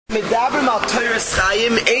When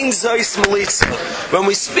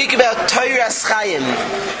we speak about Torah's Chaim,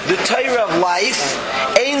 the Torah of life,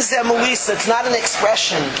 it's not an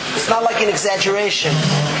expression, it's not like an exaggeration.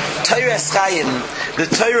 Torah's Chaim, the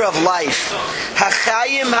Torah of life,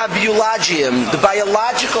 HaChaim HaBiologim, the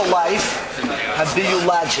biological life,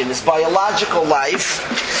 HaBiologim is biological life.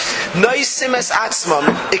 Noisim es atzmam,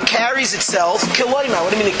 it carries itself. Kiloima, what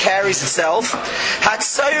do you mean it carries itself?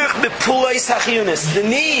 Hatzayich bepulois hachiyunis, the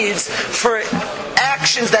needs for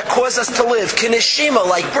actions that cause us to live. Kineshima,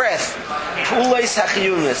 like breath. Pulois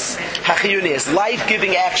hachiyunis,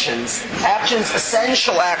 life-giving actions. Actions,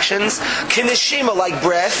 essential actions. Kineshima, like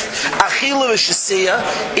breath. Achilu v'shasiya,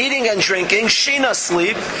 eating and drinking. Shina,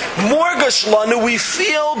 sleep. Morgash lanu, we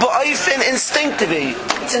feel ba'ofen instinctively.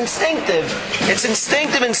 It's instinctive. It's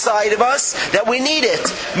instinctive inside of us that we need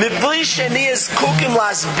it.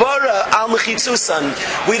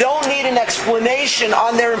 We don't need an explanation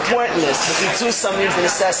on their importance. Chitzusan means the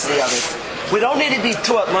necessity of it. We don't need to be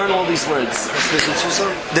taught, learn all these words.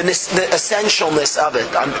 The essentialness of it.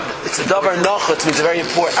 It's a davar nachot, means very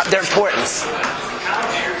important. Their importance.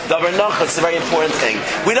 Davar nachot is a very important thing.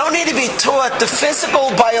 We don't need to be taught the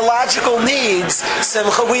physical, biological needs.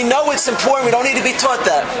 Simcha, we know it's important. We don't need to be taught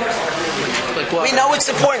that. We know it's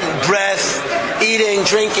important. Breath, eating,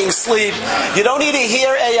 drinking, sleep. You don't need to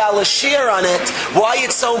hear a alashir on it. Why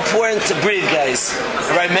it's so important to breathe, guys.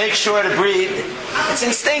 Right? Make sure to breathe. It's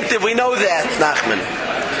instinctive. We know that, Nachman.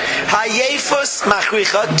 Hayefus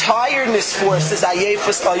machricha, tiredness forces.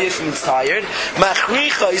 Hayefus, ayef means tired.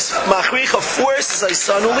 Machricha forces a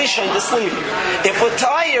son ulisha to sleep. If we're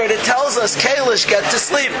tired, it tells us, Kalish, get to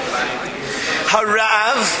sleep.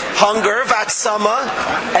 Harav, hunger, vatsama,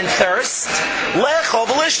 and thirst. Lechov,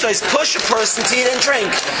 lishtois, push a person to eat and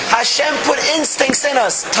drink. Hashem put instincts in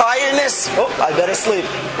us. Tiredness, I better sleep.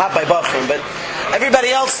 Not by Bachram, but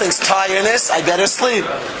everybody else thinks tiredness, I better sleep.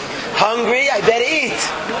 Hungry, I better eat.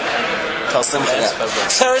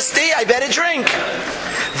 Thirsty, I better drink.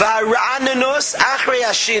 Va'rananus achrei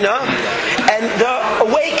ashina, and the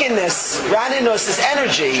awakeness, rananus is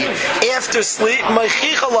energy after sleep.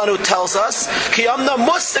 Meichicha lanu tells us, ki amna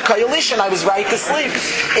Mussar Kalish, I was right to sleep.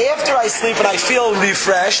 After I sleep and I feel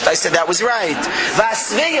refreshed, I said that was right.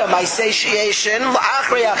 Vasviya, my satiation,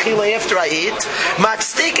 achrei achila, after I eat.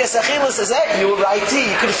 Matztikes achila says, hey, you were right to eat.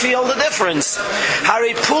 You can feel the difference.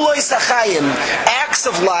 Hari pulois achayim, acts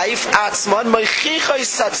of life, atzman, meichicha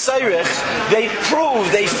satzayrich, they prove,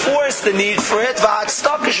 they force the need for it,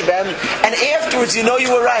 and afterwards you know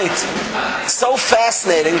you were right. So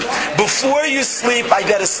fascinating. Before you sleep, I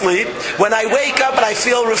better sleep. When I wake up and I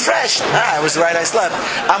feel refreshed, I was right, I slept.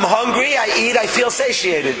 I'm hungry, I eat, I feel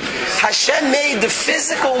satiated. Hashem made the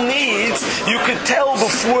physical needs, you could tell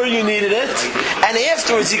before you needed it, and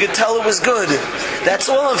afterwards you could tell it was good. That's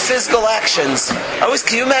all of physical actions.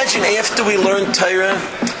 Can you imagine after we learn Torah,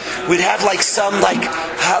 we'd have like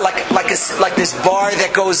this bar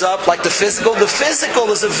that goes up, like the physical. The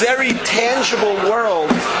physical is a very tangible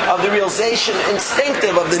world of the realization,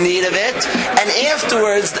 instinctive of the need of it. And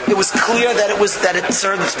afterwards, it was clear that it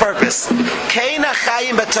served its purpose. Keina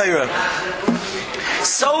chayim b'Torah.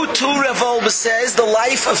 So too Revolba says the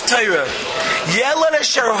life of Torah.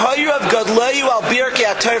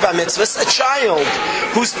 A child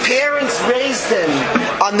whose parents raised him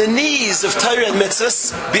on the knees of Torah and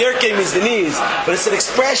mitzvahs. Birke means the knees, but it's an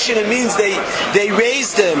expression. It means they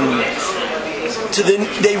raised him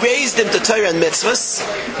to Torah and mitzvahs.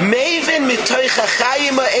 Mevin mitoich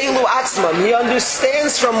hachayim elu atzman. He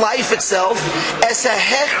understands from life itself as a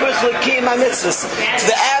hechrich lekiyim mitzvahs,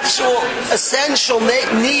 the actual essential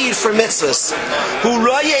need for mitzvahs. Hu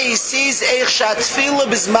roye, he sees eich shatfila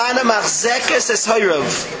bizmana machzekes es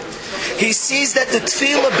hoyrov. He sees that the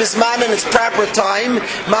tefillah bisman in its proper time,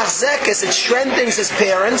 machzekes, it strengthens his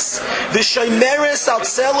parents, v'shoymeres al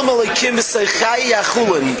tzelem alekim v'seichai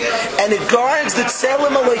yachulin, and it guards the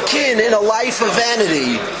tzelem alekim in a life of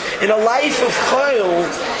vanity. In a life of chayil,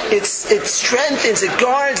 it strengthens, it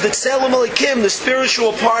guards the tzelem alekim, the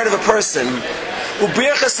spiritual part of a person.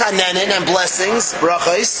 U'birchas hanenin, and blessings,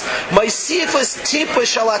 brachos, ma'isifas tipa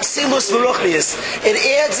shal atzilus v'ruchnius. It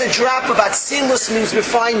adds a drop of atzilus, means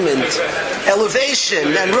refinement,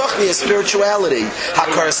 elevation, and ruchnius, spirituality.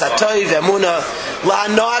 Hakaras hatoiv, emuna,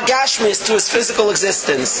 la'anoa gashmis, to his physical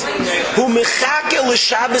existence. Hu mechake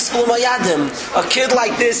l'shabes v'lomayadim. A kid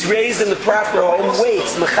like this, raised in the proper home,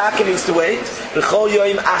 waits. Mechake means to wait. V'chol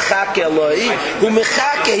yoim achake eloi. Hu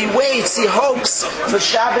mechake, he waits, he hopes for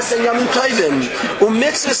Shabbos and Yom Tovim.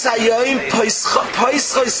 U'mitzvahs hayoim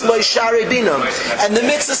poischos lo sharei bina. And the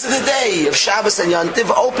mitzvahs of the day of Shabbos and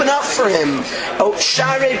Yantiv open up for him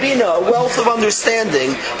sharei bina, a wealth of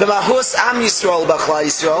understanding. B'mahus am Yisrael b'chlal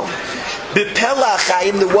Yisrael. B'pela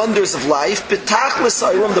chayim, the wonders of life. B'tachlis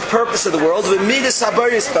olam, the purpose of the world. B'midas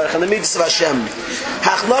habaris barach, and the midas of Hashem.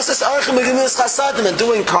 Hachnasas archim b'gemilas chasadim, and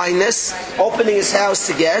doing kindness, opening his house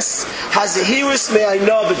to guests. Hazehirus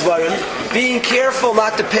me'ayna b'dvarim, being careful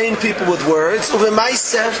not to pain people with words.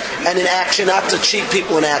 U'v'maiseh, and in action, not to cheat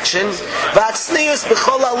people in action. V'atznius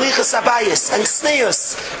b'chol alichas abayis, and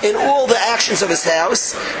tznius in all the actions of his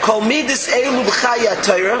house. Kol midas elu b'chaya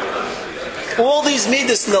Torah. All these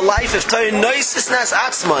midas in the life of Torah, noisis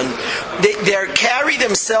atzman, they carry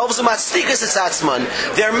themselves, umatstikas es atzman,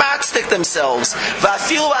 they're matstik themselves.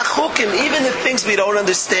 Va'afilu achukim, even the things we don't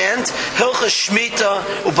understand, hilcha shmita,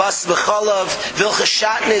 ubas b'chalav, vilcha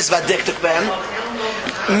shatnes, v'adiktuk ben.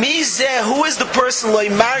 Mizeh, who is the person loy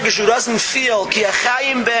margish who doesn't feel ki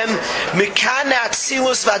achayim bem mikana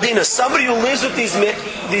atzilus v'adina? Somebody who lives with these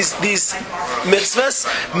mitzvahs,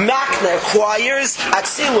 makna acquires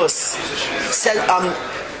atzilus.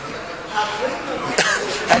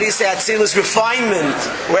 How do you say atzilus? Refinement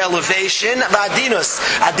or elevation. V'adinus.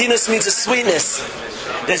 Adinus means a sweetness.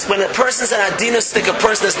 When a person's an adinustic, a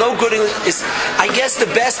person there's no good is. I guess the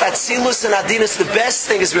best atzilus and adinus. The best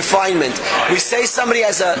thing is refinement. We say somebody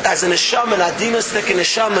as an neshama, an adinustic and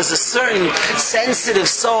neshama is a certain sensitive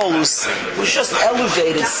soul who's just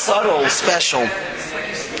elevated, subtle, special.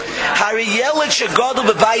 A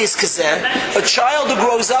child who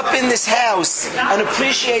grows up in this house and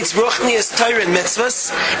appreciates ruchnias Torah and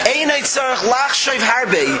mitzvahs,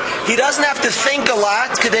 he doesn't have to think a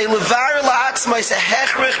lot.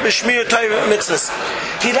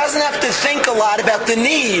 He doesn't have to think a lot about the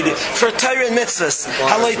need for Torah and mitzvahs.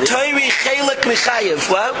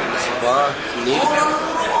 What?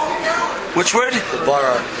 Which word?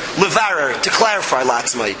 Levarer, to clarify,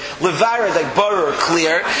 latzmai. Levarer, like barer,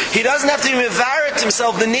 clear. He doesn't have to be mevarer to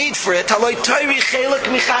himself the need for it. Torah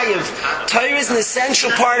is an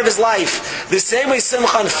essential part of his life. The same way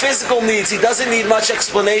Simcha physical needs, he doesn't need much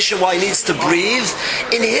explanation why he needs to breathe.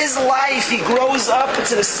 In his life, he grows up,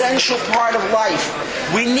 it's an essential part of life.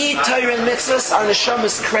 We need Torah and mitzvahs, our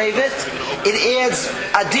neshamas crave it. It adds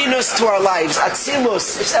adinus to our lives,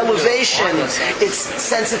 atzilus, it's elevation, it's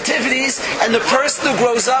sensitivities, and the person who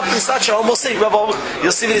grows up in such a home, we'll see, Rabbi,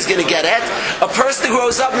 you'll see what he's going to get at. A person who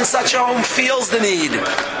grows up in such a home feels the need.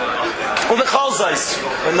 But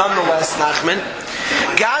nonetheless, Nachman,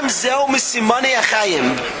 Gam zeu misimane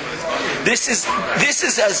achayim. This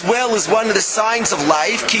is as well as one of the signs of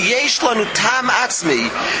life. Ki yesh lanu tam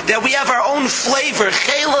atzmi, that we have our own flavor,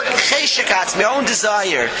 cheshek atzmi, our own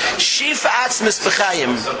desire. Shifa atzmis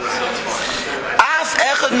b'chayim.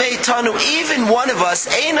 Even one of us,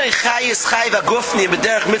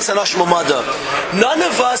 none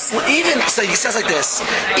of us, even, so he says like this,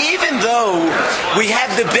 even though we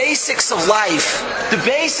have the basics of life,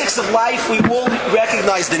 we will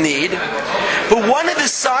recognize the need, but one of the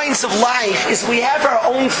signs of life is we have our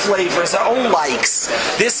own flavors, our own likes.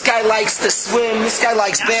 This guy likes to swim, this guy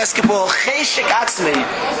likes basketball,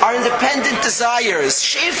 our independent desires,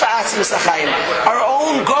 our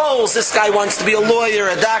own goals. This guy wants to be a lawyer,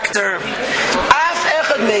 a doctor.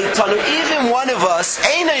 Even one of us,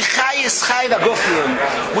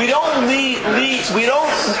 we don't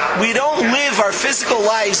live our physical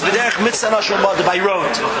lives by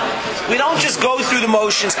rote. We don't just go through the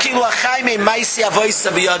motions,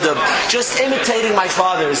 just imitating my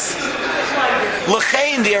fathers.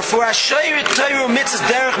 Therefore,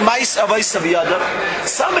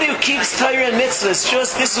 somebody who keeps Torah and mitzvahs,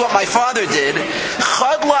 just this is what my father did.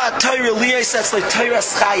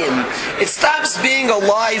 It stops being a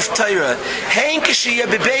live Torah.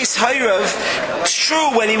 It's true,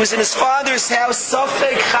 when he was in his father's house,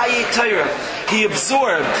 he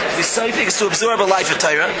absorbed. The safek is to absorb a life of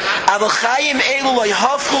Torah.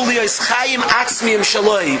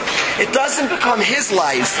 It doesn't become his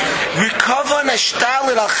life.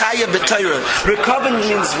 Rekavan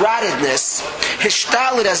means rottedness.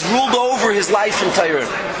 Hishtalit has ruled over his life in Torah.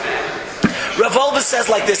 Rav Olva says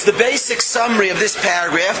like this, the basic summary of this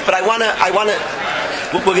paragraph, but I want to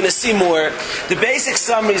we're going to see more. The basic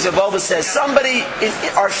summaries of Rabbi says,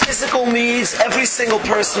 our physical needs, every single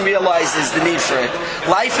person realizes the need for it.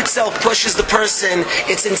 Life itself pushes the person,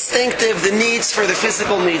 it's instinctive, the needs for the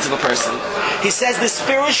physical needs of a person. He says the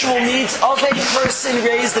spiritual needs of a person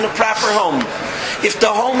raised in a proper home. If the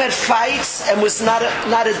home had fights and was not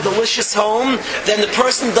a delicious home, then the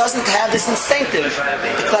person doesn't have this instinctive.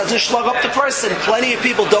 The doesn't slug up the person. Plenty of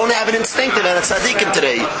people don't have an instinctive, and it's tzaddikim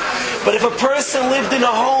today. But if a person lived in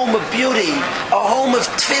a home of beauty, a home of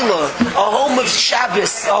tefillah, a home of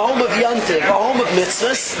Shabbos, a home of Yontiv, a home of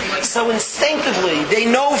mitzvahs, so instinctively they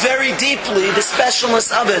know very deeply the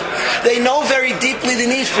specialness of it. They know very deeply the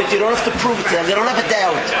need for it. You don't have to prove it to them. They don't have a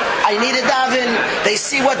doubt. I need a daven. They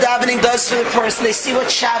see what davening does for the person. They see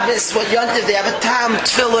what Shabbos, what Yontiv. They have a tam,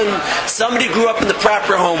 tefillin. Somebody grew up in the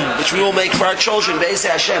proper home, which we will make for our children. Be'ez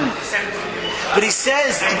Hashem. But he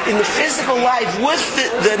says, in the physical life, with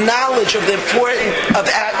the knowledge of the importance of,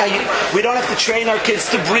 we don't have to train our kids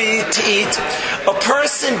to breathe, to eat. A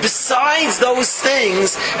person, besides those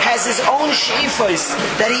things, has his own sheifos,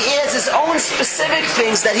 that he adds his own specific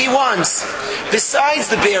things that he wants, besides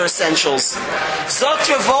the bare essentials.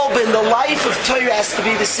 Zotra Volbin, the life of Torah has to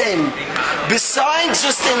be the same. Besides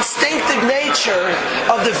just the instinctive nature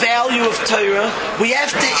of the value of Torah, we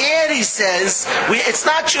have to add, he says, it's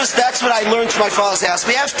not just that's what I learned from my father's house.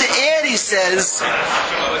 We have to add, he says,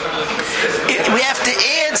 we have to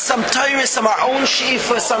add some Torah, some of our own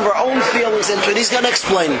shifa, some of our own feelings into it. He's going to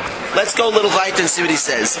explain. Let's go a little weiter and see what he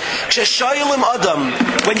says.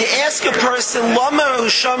 When you ask a person, why are you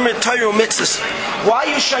shomer Torah mitzvahs?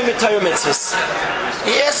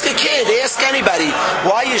 You ask a kid, ask anybody,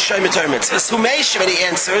 why are you shomer Torah mitzvahs? When he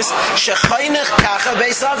answers, that's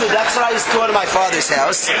what I was taught in my father's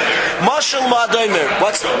house. What's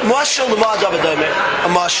mashal a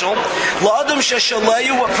mashal?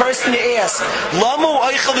 A person you ask, why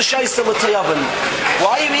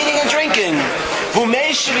are you eating and drinking?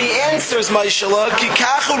 He answers, that's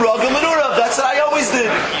what I always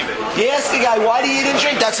did. You ask a guy, why do you eat and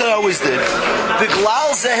drink? That's what I always did.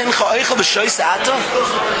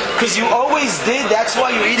 Because you always did, that's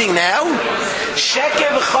why you're eating now?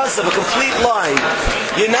 Sheker v'chazav, a complete lie.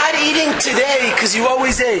 You're not eating today because you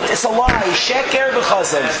always ate. It's a lie. Sheker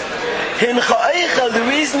v'chazav. The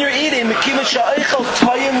reason you're eating,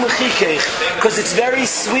 because it's very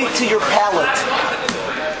sweet to your palate.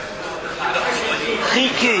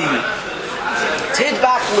 Chiki.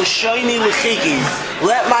 Tidbak l'shoini l'chiki.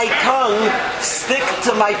 Let my tongue stick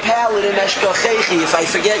to my palate in Eshkochechi if I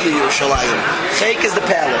forget you, Yerushalayim. Chek is the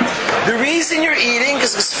palate. The reason you're eating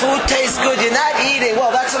is because food tastes good. You're not eating, well,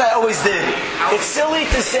 that's what I always did. It's silly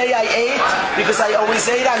to say I ate because I always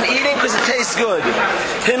ate. I'm eating because it tastes good.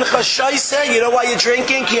 You know why you're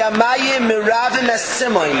drinking?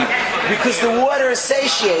 Because the water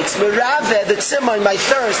satiates. Mirave, the tzimoin, my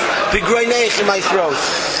thirst, begroinech in my throat.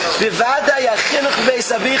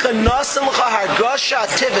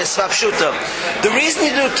 The reason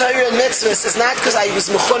you do Torah and mitzvahs is not because I was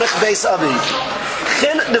mechunech beis avi.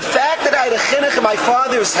 The fact that I had a chinuch in my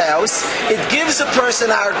father's house, it gives a person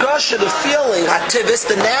hargasha, the feeling, hativis,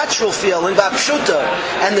 the natural feeling, vapshuta,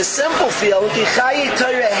 and the simple feeling, ki chayi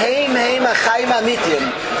Torah heim heim achayim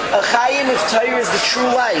amitim. A chayim of Torah is the true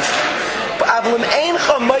life.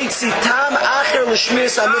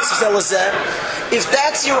 If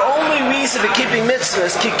that's your only reason for keeping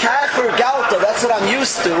mitzvahs, that's what I'm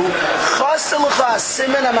used to.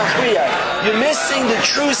 You're missing the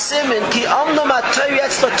true siman.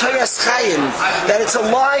 That it's a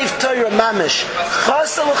live Torah mamish.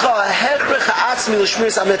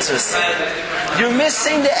 You're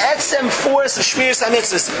missing the etzem force of shmiras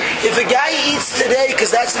hamitzvahs. If a guy eats today because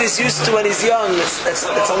that's what he's used to when he's young, it's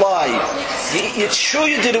a lie. It's true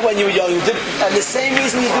you did it when you were young, and the same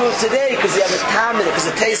reason you do it today, because you have a tam in it, because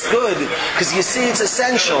it tastes good, because you see it's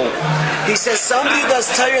essential. He says somebody does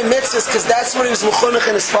Torah and mitzvahs because that's what he was mechunech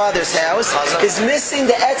in his father's house, is missing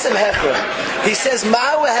the etzem hechrech. He says,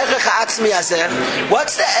 Ma'u hechrech ha'atzmi hazeh.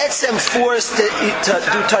 What's the etzem force to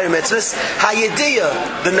do Torah mitzvahs?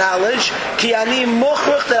 Hayediyah, the knowledge, ki ani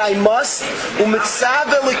muchrech, that I must,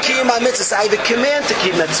 u'mitzaveh l'kiyim ha'mitzvahs. I have a command to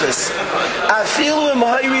keep mitzvahs. Afilu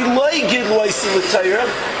imhayri loy gid loy si l'Torah.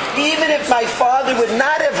 Even if my father would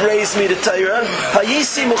not have raised me to Torah, I'd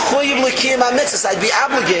be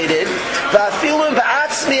obligated.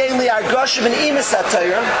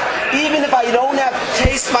 Even if I don't have to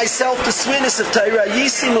taste myself the sweetness of Torah,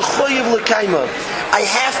 I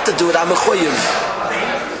have to do it. I'm mechuyev.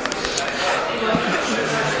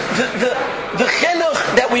 The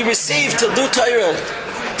chinuch that we receive to do Torah,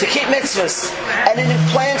 to keep mitzvahs. And it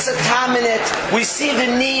implants a tam in it. We see the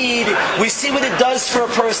need. We see what it does for a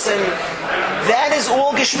person. That is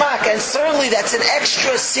all gishmak. And certainly that's an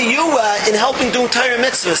extra siyua in helping do Torah and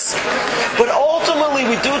mitzvahs. But ultimately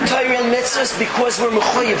we do Torah and mitzvahs because we're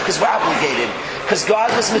mechuyev, because we're obligated. Because God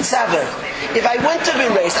was mitzvah. If I wouldn't have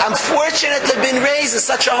been raised, I'm fortunate to have been raised in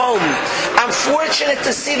such a home. I'm fortunate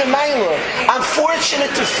to see the mailah. I'm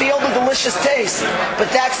fortunate to feel the delicious taste.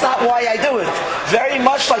 But that's not why I do it. Very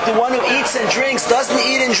much like the one who eats and drinks doesn't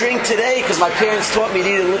eat and drink today because my parents taught me to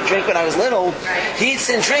eat and drink when I was little. He eats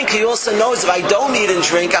and drinks. He also knows if I don't eat and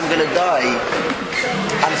drink, I'm going to die.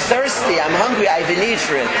 I'm thirsty, I'm hungry, I have a need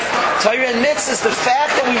for it. Torah and mitzvahs, the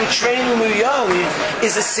fact that we were trained when we were young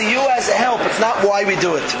is a siyua as a help. It's not why we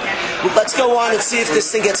do it. Let's go on and see if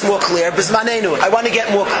this thing gets more clear. Bizmanenu, I want to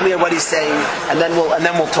get more clear what he's saying, and then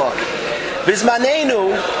we'll talk.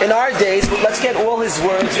 Bizmanenu, in our days, let's get all his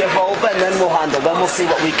words, Yevolba, and then we'll handle. Then we'll see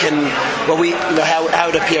how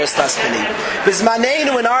it appears to us.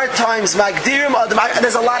 Bizmanenu, in our times, Magdirim,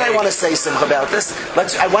 there's a lot I want to say about this.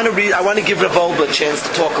 I want to give Revolba a chance to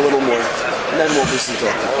talk a little more, and then we'll do some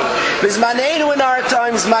talking. Bizmanenu, in our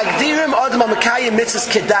times, Magdirim, Adam, Amakayim, Mitzvahs,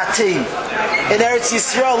 Kedati. In Eretz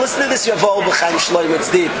Yisrael, listen to this, Yevolba, Chaim Shloim, it's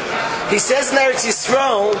deep. He says in Eretz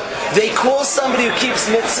Yisrael, they call somebody who keeps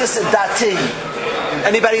mitzvahs a dati.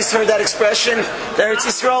 Anybody's heard that expression? The Eretz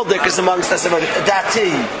Yisrael dickers amongst us about it. A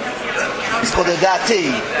dati. It's called a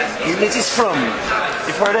dati. It means he's from.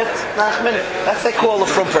 You've heard it, Nachman? That's what they call a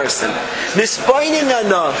from person.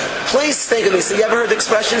 Nispoininana. Please think of this. Have you ever heard the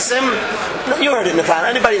expression, Sim? You heard it, Nathan.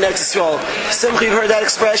 Anybody in Eretz Yisrael? Simcha, you've heard that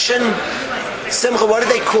expression? Simcha, what do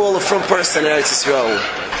they call a from person in Eretz Yisrael?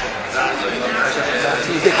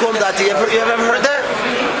 They call them dati. You ever heard that?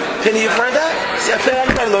 Penny, you've heard that? See, I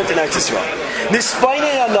learned in Eretz Yisrael. Please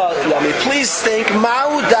think,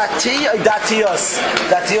 Ma'u dati or datios?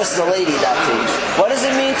 Datios is a lady, dati. What does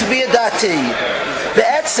it mean to be a dati? The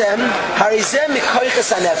etzem, harizem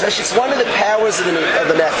mikoichas hanefesh, it's one of the powers of the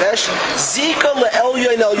nefesh, zika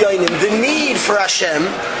le'elyoin elyoinim, the need for Hashem,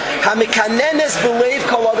 hamikanenes belev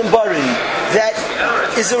kol adam barim, that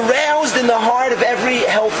is aroused in the heart of every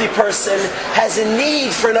healthy person, has a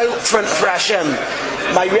need for Hashem.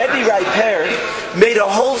 My Rabbi made a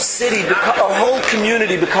whole city, a whole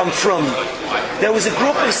community become from. There was a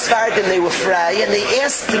group of Sfardim, they were fray, and they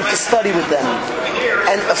asked him to study with them.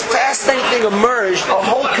 And a fascinating thing emerged, a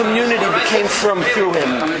whole community became from through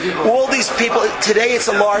him. All these people, today it's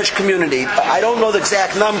a large community. I don't know the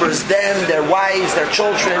exact numbers, them, their wives, their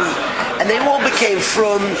children, and they all became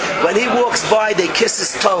from. When he walks by, they kiss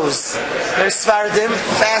his toes. They're Sfardim,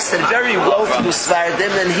 fast and very wealthy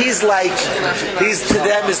Sfardim, and he's to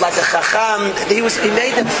them is like a chacham. He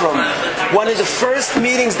made them from. One of the first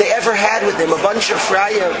meetings they ever had with him, a bunch of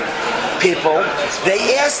Fraya people,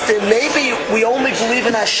 they asked him, maybe we only believe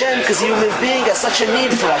in Hashem because a human being has such a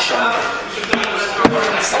need for Hashem.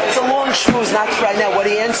 It's a long shmooze, not right now what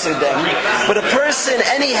he answered them. But a person,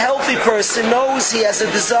 any healthy person, knows he has a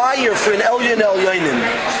desire for an elyon elyonim.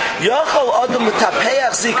 Yachol adam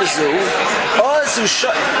metapeach zikazu.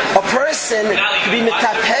 A person can be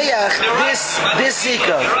metapeach this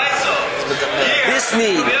zika, this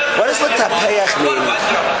need. What does metapeach mean?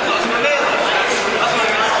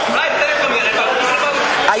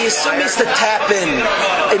 I assume it's to tap in.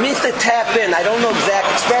 It means to tap in. I don't know exact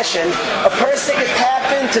expression. A person can tap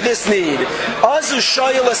into this need. Azu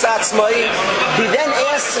shoyel asatzmai. He then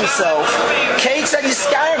asks himself,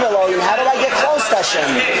 how do I get close to Hashem?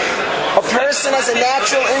 A person has a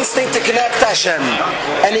natural instinct to connect to Hashem.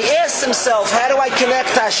 And he asks himself, how do I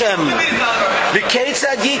connect to Hashem?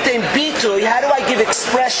 How do I give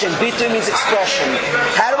expression? Bitu means expression.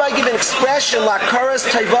 How do I give an expression to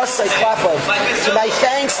my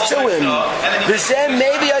thanks to him?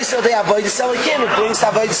 Maybe I saw the avodas Elokim. It brings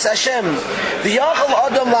avodas Hashem. The yachol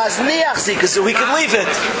adam lazniach so he could leave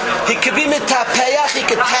it. He could be mitapeach. He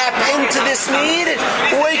could tap into this need,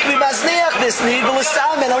 or he could be mazniach this need.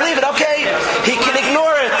 And I'll leave it. Okay, he can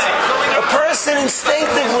ignore it. A person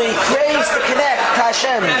instinctively craves to connect to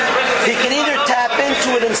Hashem. He can either tap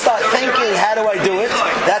into it and start thinking, how do I do it?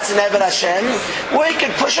 That's an Eved Hashem. Or he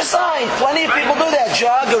can push aside. Plenty of people do that.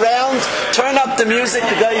 Jog around, turn up the music,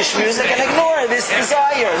 the Kalish music, and ignore this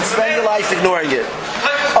desire and spend your life ignoring it.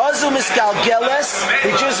 Azum is galgeles,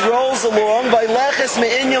 he just rolls along by leches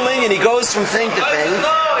meinyaling, and he goes from thing to thing.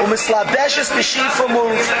 Umislabeshes b'shifum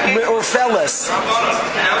urfeles.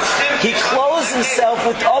 He clothes himself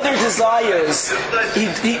with other desires. He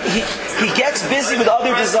gets busy with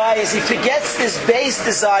other desires. He forgets this base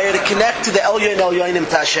desire to connect to the Elyon Elyonim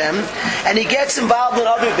Tashem, and he gets involved in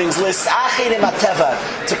other things.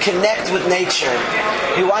 To connect with nature.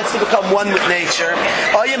 He wants to become one with nature.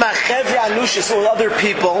 Or he other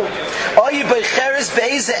people. Where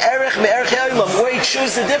he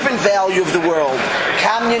chooses a different value of the world.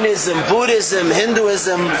 Communism, Buddhism,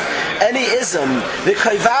 Hinduism, any ism. And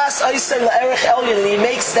he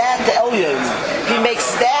makes that the Elyon. He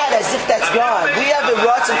makes that as if that's God. We have the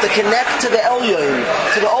ratzon to connect to the Elyon,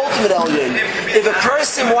 to the ultimate Elyon. If a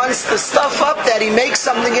person wants to stuff up that, he makes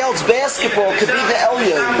something else. Basketball could be the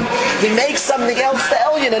Elyon. He makes something else the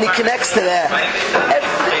Elyon, and he connects to that.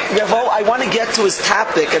 Revo, I want to get to his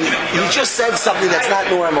topic, and he just said something that's not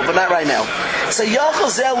normal, but not right now. So Yachal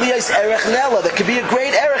Liyas Erech Nela, that could be a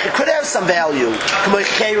great erech. It could have some value.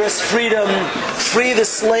 Freedom, free the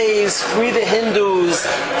slaves, free the Hindus,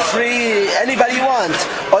 free anybody you want.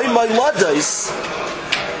 Oy my Lados.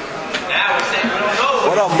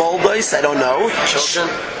 What are Moldos? I don't know. Children.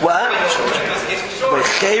 What? Children.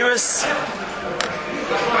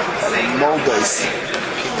 Moldos.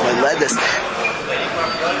 My Lados.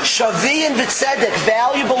 Shavi and B'tzedek,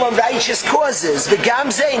 valuable and righteous causes. It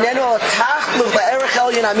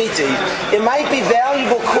might be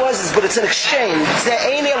valuable causes, but it's an exchange.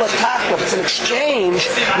 It's an exchange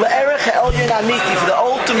for the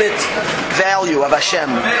ultimate value of Hashem.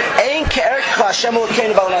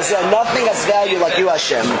 Nothing has value like you,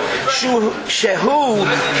 Hashem.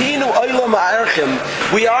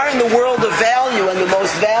 We are in the world of value, and the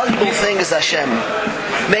most valuable thing is Hashem.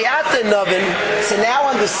 So now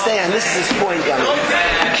understand, this is his point, young.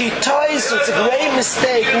 It's a great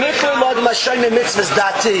mistake.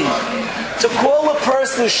 To call a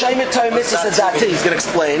person who's Shaymet Torah Mitzvahs a Dati, he's going to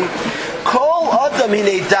explain.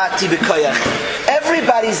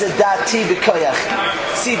 Everybody's a Dati b'koyach.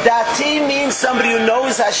 See, Dati means somebody who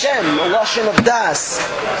knows Hashem, a lashon of das.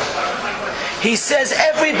 He says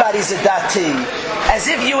everybody's a dati. As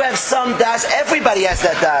if you have some das, everybody has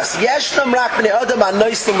that das. Yeshnam rak b'nei adam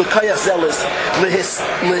anoistim l'koyach zelis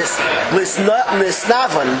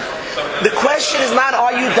l'snavan. The question is not,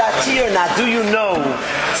 are you dati or not? Do you know?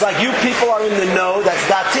 It's like you people are in the know, that's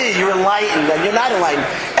dati. You're enlightened, and you're not enlightened.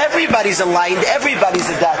 Everybody's enlightened, everybody's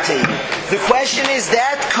a dati. The question is,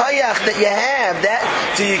 that koyach that you have, that,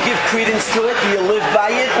 do you give credence to it? Do you live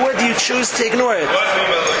by it? Or do you choose to ignore it?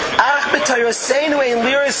 Ach b'tayroseinu ein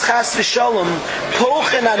liris chas v'sholom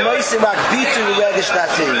pochen anoisim rak bitu l'regish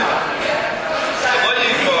dati.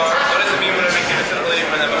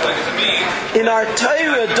 In our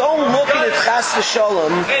Torah, don't look at it chas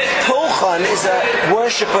v'sholom. Pochan is a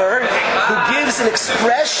worshipper who gives an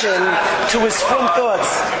expression to his frum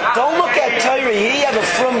thoughts. Don't look at Torah, here you have a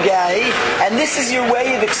frum guy, and this is your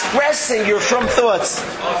way of expressing your frum thoughts.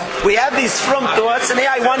 We have these frum thoughts, and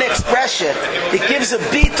here I want to express it. It gives a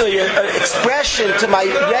beat or an expression to my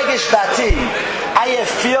regish dati. I have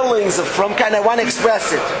feelings of frum kind, I want to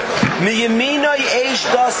express it. Miyaminoi eish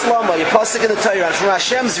das lama. You're passing in the Torah. From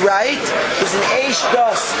Hashem's right, there's an eish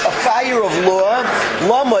das, a fire of law.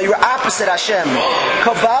 Lama, you're opposite Hashem.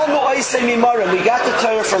 Kabalnu oisei mimarim. We got the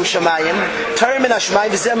Torah from Shemayim. Torah min Hashemayim.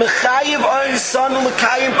 V'zeh mechayiv oin son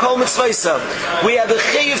l'kayim kol mitzvaysa. We have a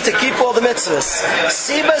chayiv to keep all the mitzvahs.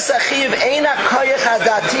 Sibas achiv eina koyach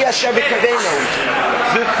hadati asher b'kavenu.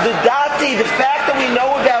 The dati, the fact that we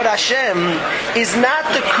know about Hashem, is not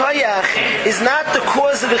the koyach, is not the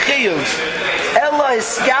cause of the chiyuv. Ella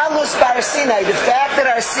is galus bar Sinai. The fact that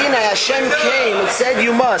our Sinai, Hashem came and said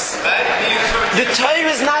you must. The Torah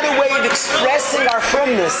is not a way of expressing our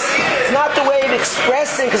firmness. It's not the way of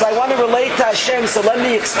expressing, because I want to relate to Hashem, so let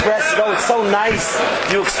me express it. Oh, it's so nice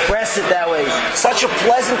you express it that way. Such a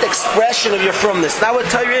pleasant expression of your firmness. Not what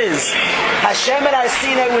Torah is. Hashem at our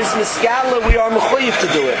Sinai was miskala, we are mechuyev to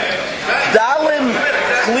do it. Dalim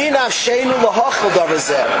klinav sheinu lahachal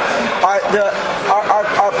davazeh.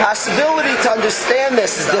 Our possibility to understand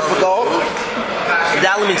this is difficult.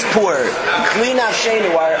 Dalim means poor. Klinav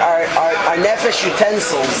sheinu, our nefesh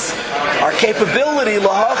utensils, our capability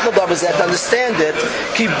lahachal davazeh to understand it.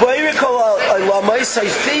 Ki boyrikol alamay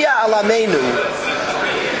sayfiya alamenu.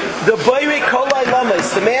 The Boyri Kolai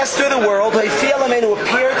Lamas, the master of the world, Haifi Alamenu,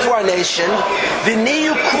 appeared to our nation.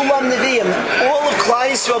 V'niyu kulam neviim. All of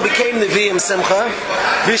Klai Yisrael became neviim, Simcha.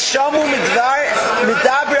 V'shamu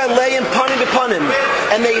midaber aleim panim b'panim.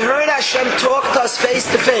 And they heard Hashem talk to us face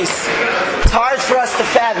to face. hard for us to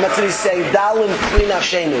fathom. That's what he's saying. Dalim Pri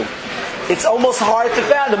Nafshenu. It's almost hard to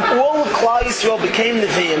fathom. All of Klal Yisrael became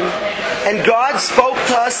Nevi'im, and God spoke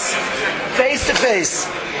to us face to face.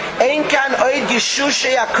 Ein kan oid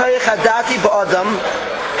gishushe yakoyach hadati ba'adam.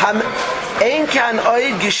 Ein kan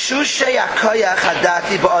oid gishushe yakoyach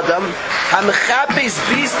hadati ba'adam. Hamechapes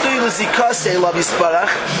bistui lezikase lav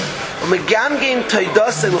yisparach. Umegam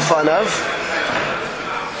toidase lefanav.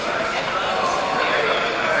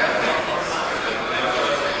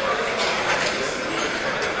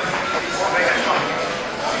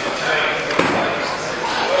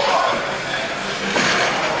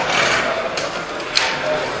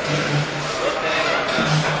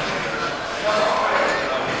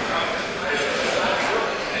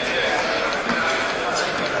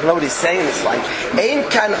 I don't know what he's saying. It's like Ein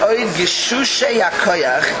kan oid gishushe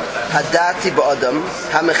yakoyach hadati ba'adam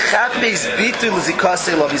hamechapes bitul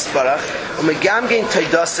zikase lav yisparach umegamgein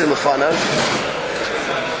toidase lefanav.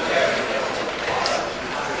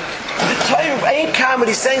 The Torah Ein kan, what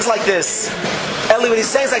he's saying is like this. Eli, what he's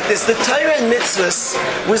saying is like this. The Torah and mitzvahs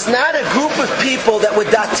was not a group of people that were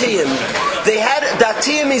datiyim. They had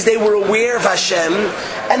datiyim means they were aware of Hashem,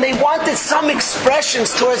 and they wanted some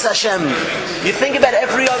expressions towards Hashem. You think about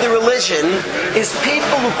every other religion is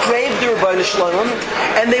people who crave the Rabbi Shalom,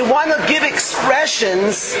 and they want to give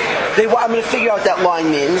expressions. I'm going to figure out what that line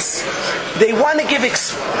means. They want to give a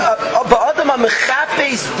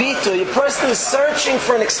person who is searching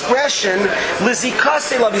for an expression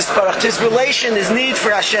his relation, his need for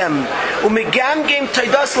Hashem,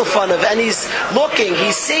 and he's looking,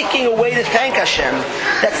 he's seeking a way to thank Hashem.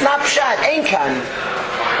 That's not pshat, ein kan.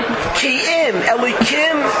 Ki'im,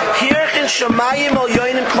 Elikim, Hirchin Shamayim El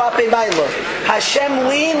Yoinim Klape Maila. Hashem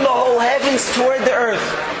leaned the whole heavens toward the earth.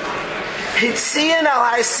 Hitzian al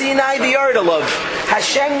Har Sinai b'Yordalov.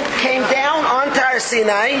 Hashem came down onto Har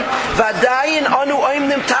Sinai. Vadayin anu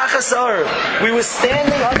oimnim tachas or. We were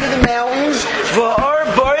standing under the mountain. V'or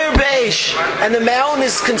boyer beish. And the mountain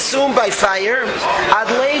is consumed by fire.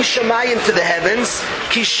 Adlei Shamayim to the heavens.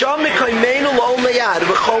 Kisham mikoimenu lo'ol meyad.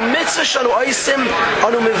 V'chol mitzvah shanu oisim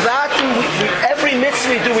anu mevatim. Every mitzvah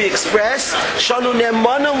we do we express. Shanu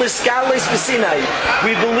nemanu liskales b'Sinai.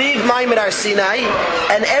 We believe Maimon Har Sinai.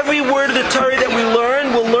 And every word of the Torah that we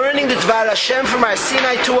learn, we're learning the Dvar Hashem from our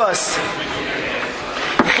Sinai to us.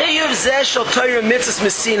 Chiyuv zeh shel Torah mitzvahs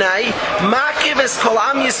m'Sinai, makiv es kol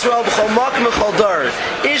am Yisrael b'chol makom b'chol dar.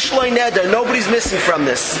 Ish loy neder, nobody's missing from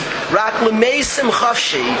this. Rak l'meisim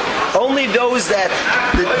chavshi, only those that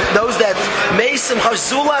meisim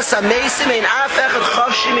chavshi, zulas ha-meisim ein af echad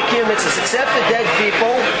chavshi m'kiyam mitzvahs. Except the dead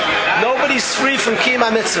people, nobody's free from kiyam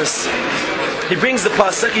mitzvahs. He brings the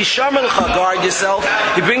pasuk, Yishamar l'cha, guard yourself.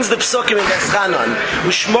 He brings the psukim in Eschanan.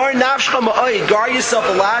 Ushmor nafshcha ma'oi, guard yourself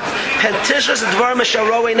a lot. Pen tishras advar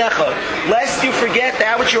mesharo einecha. Lest you forget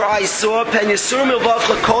that which your eyes saw. Pen yisur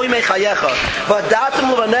milvavcha kol yimei chayecha.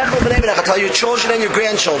 V'adatim l'vanecha l'vnei v'necha. Tell your children and your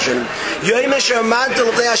grandchildren. Yoyim asher amanta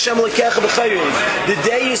l'vnei Hashem l'kecha b'chayriv. The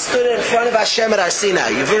day you stood in front of Hashem at Har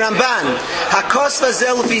Sinai. V'ramban. Hakos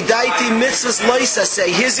v'zel v'daiti mitzvahs loisasei.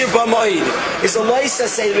 Here's your b'moid. Is a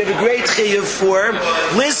loisasei. We have a great chiyuv for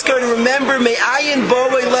Lizker to remember may ayin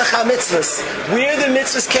bowei lecha mitzvahs, where the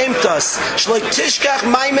mitzvahs came to us. Shloik tishkach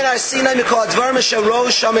maimen Har Sinai mikol advar mesharo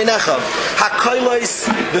shamenecha. Hakolos,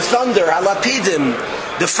 the thunder, halapidim,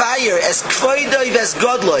 the fire, as kvoidoi ves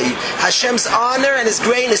godloi, Hashem's honor and His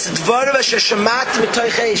greatness, dvarav asher shamat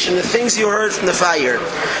mitoichesh, and the things you heard from the fire.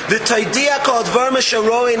 The toidia called advar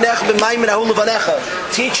mesharo einecha b'maimen ahu levanecha.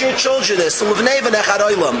 Teach your children this. Levnei vanecha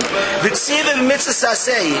roilam. V'tziv mitzvahs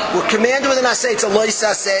asay. We're commanded with an asay. It's a lois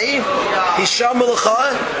asay. Hisham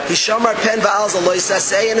l'cha. Hisham our pen va'al's a lois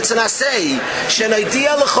asay, and it's an asay.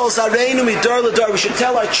 Shenaidia l'chol zareinu midor l'dor. We should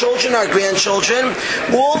tell our children, our grandchildren,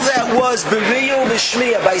 all that was b'riyu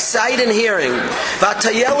b'shmiya, by sight and hearing.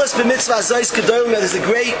 V'atayelas b'mitzvah zois kedolim. There's a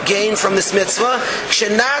great gain from this mitzvah.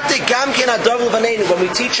 Shenate gam ken ador l'vanenu. When we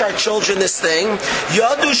teach our children this thing,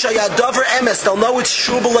 yadu shayadavar emes. They'll know it's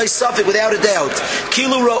true b'loy safik without a doubt.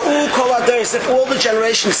 Kilu ra'u kol aders. If all the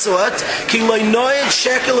generations saw it, we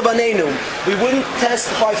wouldn't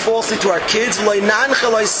testify falsely to our kids. We wouldn't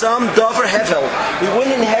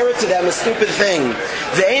inherit to them a stupid thing.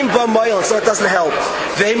 So it doesn't help.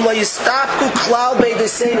 Veim lo yistapku klal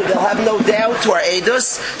beideseinu. They'll have no doubt to our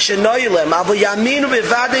edus. Shenoilem. Avo yaminu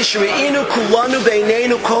bevadei shreinu kulanu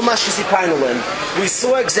beineinu kol ma shesiparnu lem. We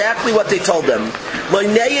saw exactly what they told them. Lo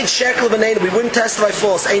neyed shekel b'neinu. We wouldn't testify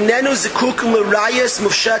false. Einenu zikukum l'rayas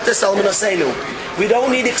mufshetes al minaseinu. We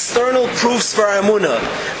don't need external proofs for our emunah.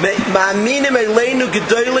 Ma'aminim eleinu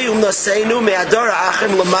gedoylei umnaseinu me'adar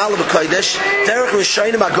ha'achim l'mal v'kodesh derech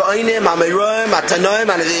rishonim ha'go'onim ha'meiroim ha'tanoim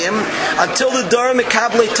ha'neviim until the Dor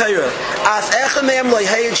mekablei Torah. Af echem me'em lo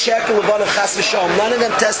yehayed shekel l'vanav chas v'shalom. None of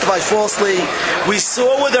them testify falsely. We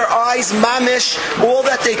saw with our eyes mamish all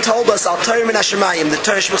that they told us al Torah min hashemayim, the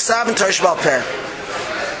Torah sheb'chsav and Torah sheb'al peh.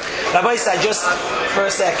 Rabbi said, just for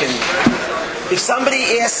a second, if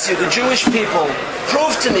somebody asks you, the Jewish people,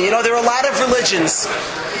 prove to me, there are a lot of religions.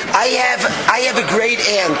 I have a great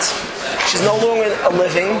aunt. She's no longer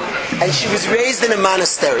living, and she was raised in a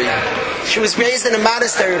monastery.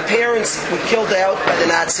 Her parents were killed out by the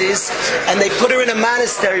Nazis, and they put her in a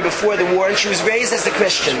monastery before the war, and she was raised as a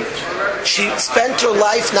Christian. She spent her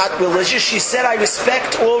life not religious. She said, I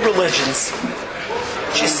respect all religions.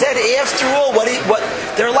 She said, after all,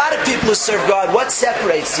 there are a lot of people who serve God. What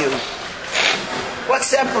separates you? What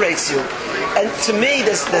separates you? And to me,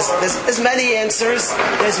 there's many answers.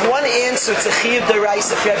 There's one answer, it's a chiyuv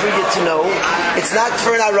d'oraisa for every yid to know. It's not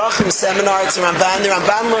for an arachim seminar, it's a Ramban. The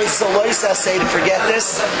Ramban learns the lois asay to forget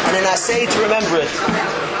this, and an asay to remember it.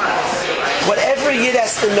 What every yid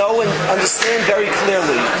has to know and understand very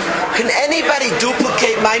clearly. Can anybody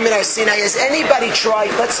duplicate Maimon Har Sinai? Has anybody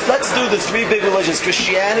tried? Let's do the three big religions: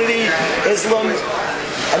 Christianity, Islam,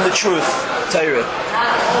 and the truth, Torah.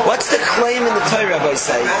 What's the claim in the Torah, Rabbi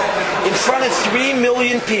say? In front of 3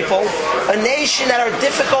 million people, a nation that are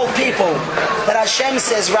difficult people, that Hashem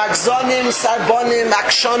says, Ragzonim, Sarbonim,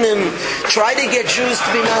 Akshonim, try to get Jews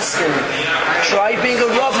to be Muslim. Try being a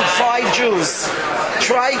Rav of 5 Jews.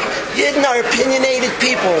 Try getting our opinionated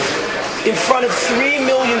people in front of 3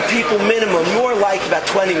 million people minimum, more like about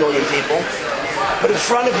 20 million people. But in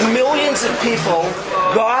front of millions of people,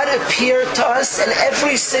 God appeared to us, and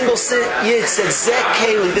every single yid said, Zeh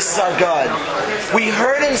Keli, this is our God. We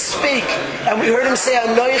heard him speak, and we heard him say,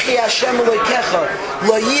 Anoichi Hashem Elokecha,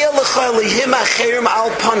 Lo yeh lecha lihim acherim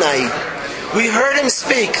al panai. We heard him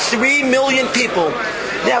speak, 3 million people.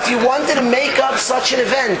 Now, if you wanted to make up such an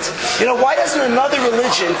event, why doesn't another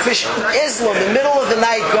religion, Islam, in the middle of the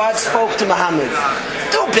night, God spoke to Muhammad?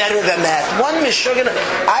 Do better than that. One Meshuggah,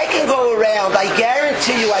 I can go around, I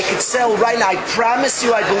guarantee you I could sell right now, I promise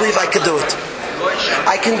you I believe I could do it.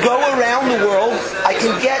 I can go around the world, I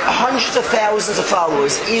can get hundreds of thousands of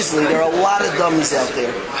followers easily. There are a lot of dummies out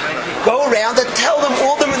there. Go around and tell them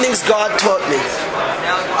all the things God taught me.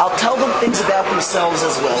 I'll tell them things about themselves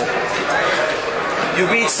as well. You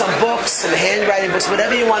read some books, some handwriting books,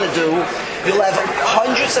 whatever you want to do. You'll have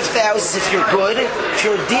hundreds of thousands if you're good. If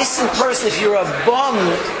you're a decent person, if you're a bum,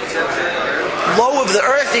 low of the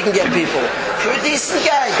earth, you can get people. If you're a decent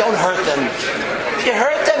guy, don't hurt them. If you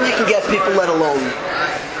hurt them, you can get people let alone.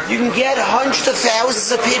 You can get hundreds of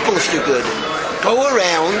thousands of people if you're good. Go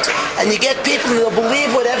around, and you get people who will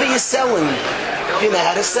believe whatever you're selling. You know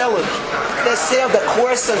how to sell it. The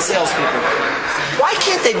course on salespeople. Why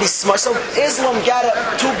can't they be smart? So Islam got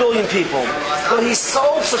 2 billion people. Well, he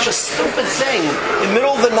sold such a stupid thing. In the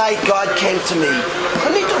middle of the night, God came to me.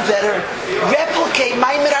 Let me do better. Replicate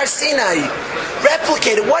Maimon Har Sinai.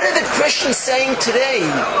 Replicate it. What are the Christians saying today?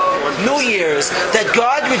 New Year's. That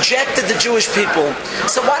God rejected the Jewish people.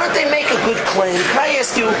 So why don't they make a good claim? Can I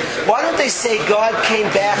ask you, why don't they say God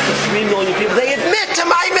came back to 3 million people? They admit to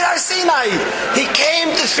Maimon Har Sinai. He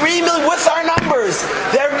came to 3 million with our numbers.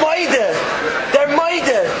 They're moide.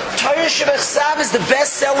 Torah Shebechsav is the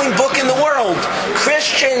best-selling book in the world.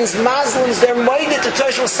 Christians, Muslims, they're moide to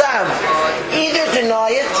Torah Shebechsav. Either deny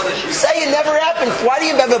it, say it never happened. Why do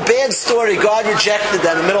you have a bad story? God rejected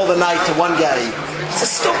them in the middle of the night to one guy. It's a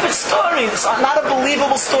stupid story. It's not a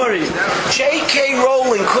believable story. J.K.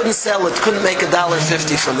 Rowling couldn't sell it, couldn't make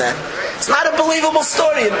 $1.50 from that. It's not a believable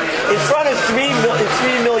story. In front of 3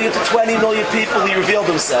 million to 20 million people, he revealed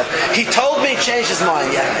himself. He told me, he changed his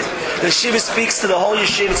mind. Yeah. The yeshiva speaks to the whole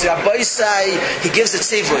yeshiva. Rabbi say, he gives it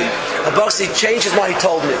tzivui. He changed his mind, he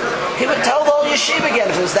told me. He would tell the whole yeshiva again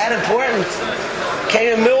if it was that important. Came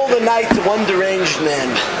in the middle of the night to one deranged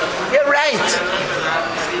man. Yeah, right.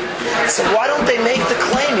 So why don't they make the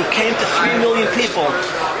claim he came to 3 million people?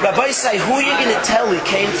 Rabbi say, who are you going to tell he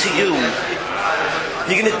came to you?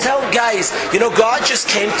 You're going to tell guys, God just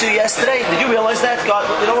came to you yesterday. Did you realize that? God,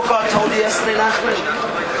 you know what God told you yesterday, Nachman?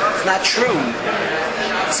 It's not true.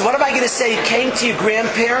 So what am I going to say? He came to your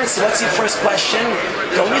grandparents. What's your first question?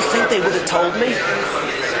 Don't you think they would have told me?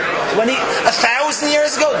 1,000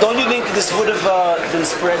 years ago, don't you think this would have been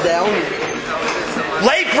spread down?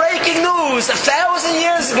 Late breaking news, 1,000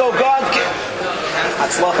 years ago, God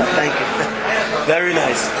Hatzlacha, thank you. Very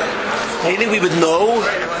nice. Now, you think we would know?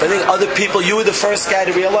 I think other people, you were the first guy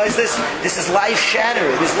to realize this. This is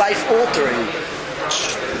life-shattering. This is life-altering.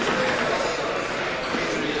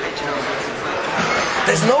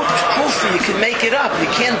 There's no proof you can make it up. You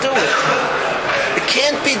can't do it. It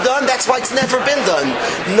can't be done. That's why it's never been done.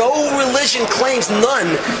 No religion claims, none.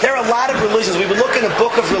 There are a lot of religions. We would look in a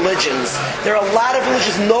book of religions. There are a lot of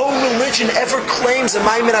religions. No religion ever claims a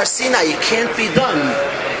Maimon Har Sinai. It can't be done.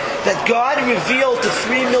 That God revealed to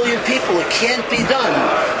 3 million people, it can't be done.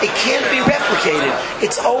 It can't be replicated.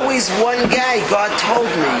 It's always one guy. God told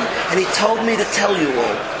me, and He told me to tell you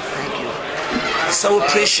all. Thank you. So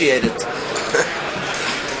appreciate it.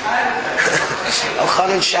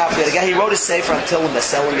 Al-Khanan Shafi, the guy, he wrote a sefer on Tillim, they're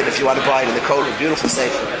selling it if you want to buy it in the Kotel, beautiful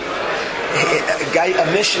sefer. A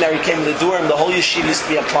missionary came to the door, and the whole yeshiva used to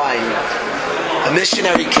be applying. A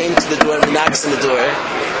missionary came to the door, and he knocks on the door,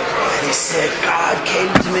 and he said, God came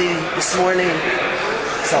to me this morning.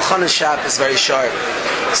 So Al-Khanan Shafi is very sharp.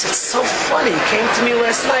 He said, it's so funny, he came to me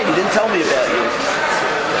last night, he didn't tell me about you.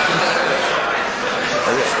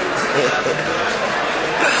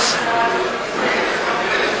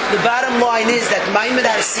 The bottom line is that Maimon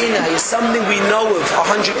Har Sinai is something we know of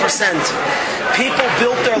 100%. People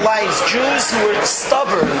built their lives, Jews who were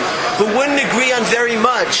stubborn, who wouldn't agree on very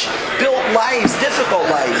much, built lives, difficult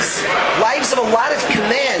lives, lives of a lot of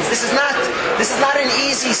commands. This is not an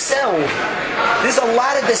easy sell. There's a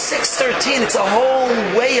lot of the 613. It's a whole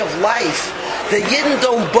way of life that Yidden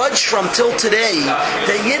don't budge from till today,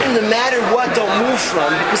 that Yidden, no matter what, don't move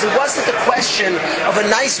from, because it wasn't the question of a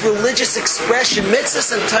nice religious expression.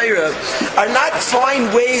 Mitzvahs and Torah are not fine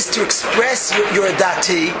ways to express you're a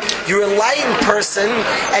dati, you're a enlightened person,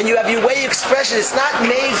 and you have your way of expression. It's not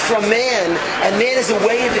made from man, and man is a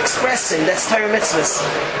way of expressing. That's Torah mitzvahs.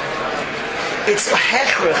 It's a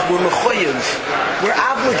hechrich, we're mechoyev, we're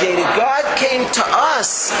obligated. God came to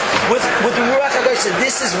us with the Ruach HaKodesh, said,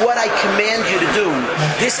 this is what I command you to do.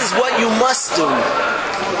 This is what you must do.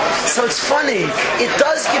 So it's funny, it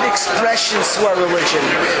does give expressions to our religion.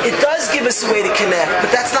 It does give us a way to connect,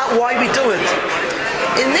 but that's not why we do it.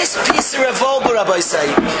 In this piece of Revolver, Rabbi say,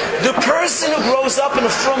 the person who grows up in a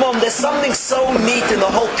frum home, there's something so neat in the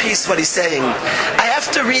whole piece, what he's saying. I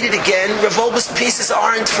have to read it again. Revolver's pieces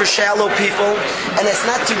aren't for shallow people, and it's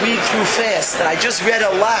not to read through fast. And I just read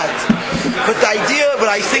a lot. But the idea, what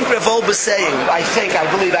I think Revolver's saying, I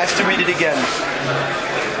believe, I have to read it again.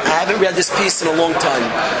 I haven't read this piece in a long time.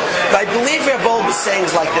 But I believe Rabbi is saying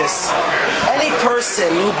is like this. Any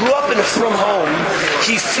person who grew up in a frum home,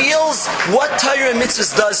 he feels what Torah and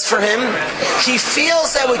mitzvahs does for him. He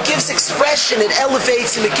feels that what gives expression, it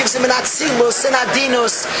elevates him, it gives him an atzilus, an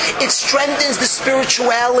adinus, it strengthens the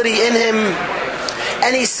spirituality in him.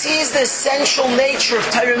 And he sees the essential nature of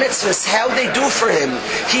Torah mitzvahs, how they do for him.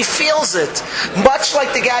 He feels it. Much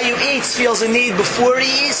like the guy who eats feels a need before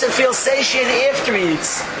he eats and feels satiated after he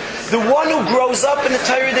eats. The one who grows up in the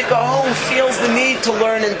Torah that go home feels the need to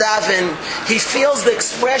learn and daven. He feels the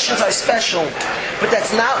expressions are special. But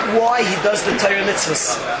that's not why he does the Torah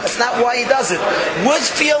mitzvahs. That's not why he does it. With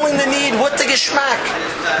feeling the need, with the geschmack,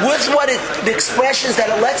 with the expressions that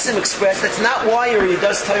it lets him express, that's not why he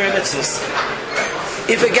does Torah mitzvahs.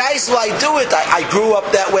 If a guy says, well, I do it, I grew up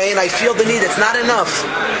that way and I feel the need, it's not enough.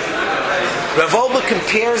 Rav Olber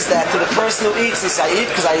compares that to the person who eats. He says, I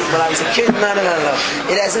eat because when I was a kid, no.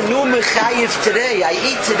 It has a new mechayiv today. I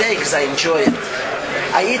eat today because I enjoy it.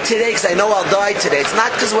 I eat today because I know I'll die today. It's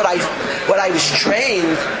not because what I was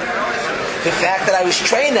trained. The fact that I was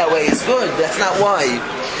trained that way is good. That's not why.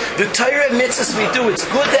 The Torah mitzvahs we do, it's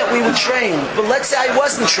good that we were trained. But let's say I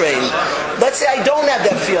wasn't trained. Let's say I don't have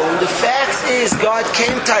that feeling. The fact is God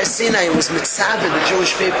came to Har Sinai and was mitzvah the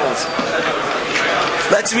Jewish people.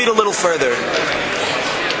 Let's read a little further.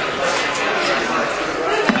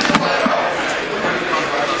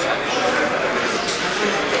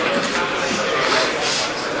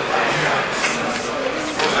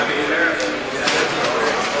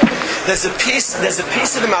 There's a piece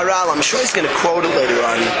of the Maral, I'm sure he's going to quote it later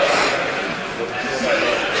on.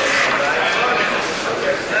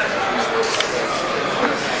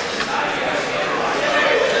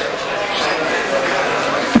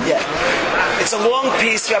 Yeah. It's a long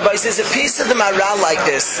piece, Rabbi says, a piece of the Maral like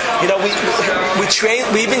this. You know, we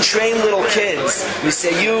even train little kids. We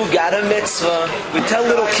say, you got a mitzvah. We tell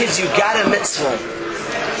little kids, you got a mitzvah.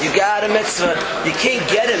 You got a mitzvah. You can't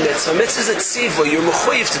get a mitzvah. Mitzvah is a tziva. You're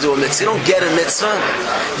mechuyev to do a mitzvah. You don't get a mitzvah.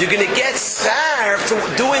 You're going to get schar for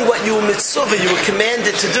doing what you were mitzvah, you were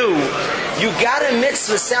commanded to do. You got a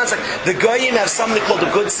mitzvah. Sounds like the Goyim have something called the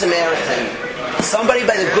Good Samaritan. Somebody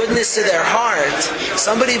by the goodness of their heart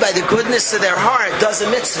does a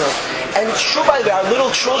mitzvah. And sure, by the way, our little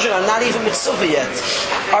children are not even mitzvah yet.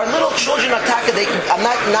 Our little children are taka. I'm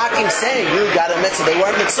not knocking saying you got a mitzvah. They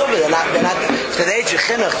weren't mitzvah. They're not to the age of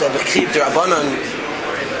chinuch. They're b'chiv d'rabbanan.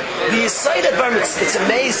 The Yisayid of Bar Mitzvah, it's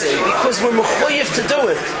amazing because we're mechuyev to do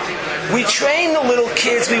it. We train the little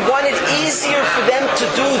kids. We want it easier for them to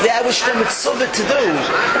do that which they're mitzvah to do.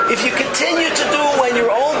 If you continue to do it when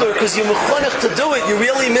you're older because you're mechunach to do it, you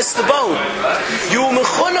really miss the boat. You're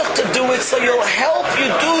mechunach to do it, so you'll help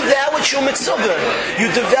you do that which you're mitzvah.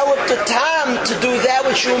 You develop the time to do that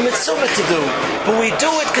which you're mitzvah to do. But we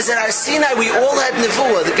do it because at our Sinai we all had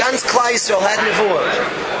nevuah. The Gans Klal Yisrael had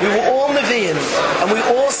nevuah. We were all neviim, and we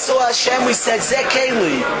all saw Hashem. We said Zeh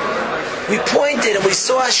Keli. We pointed and we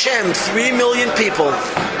saw Hashem, 3 million people.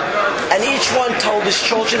 And each one told his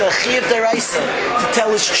children a chiyuv deraisa to tell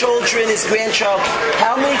his children, his grandchild,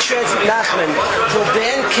 how many Nachman, till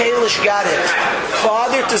Dan Kalish got it.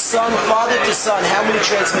 Father to son, how many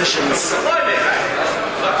transmissions?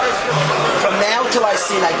 From now till I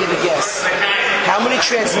see, I give a guess. How many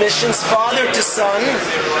transmissions, father to son,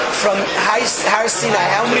 from Har Sinai?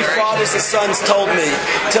 How many fathers and sons told me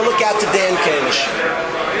to look out to Dan Kalish?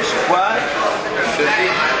 What?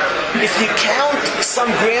 50. If you count some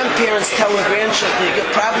grandparents telling grandchildren, you could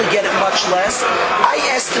probably get it much less. I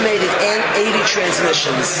estimated 80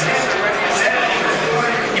 transmissions.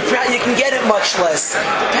 You can get it much less.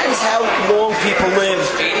 Depends how long people live.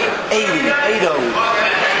 80.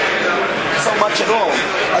 So much at all.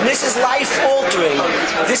 And this is life altering.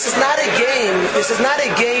 This is not a game. This is not a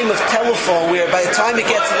game of telephone where by the time it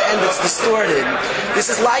gets to the end it's distorted. This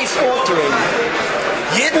is life altering.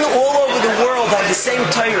 Yidden all over the world have the same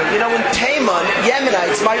Torah. You know, in Taiman,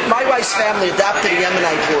 Yemenites, my wife's family adopted a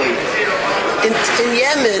Yemenite boy. In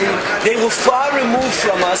Yemen, they were far removed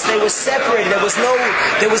from us. They were separated. There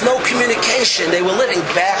was no communication. They were living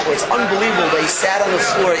backwards. Unbelievable. They sat on the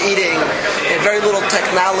floor eating. They had very little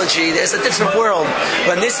technology. There's a different world.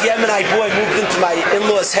 When this Yemenite boy moved into my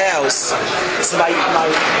in-law's house, so my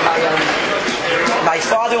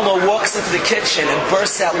father-in-law walks into the kitchen and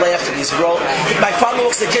bursts out laughing. My father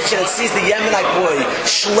walks in the kitchen and sees the Yemenite boy,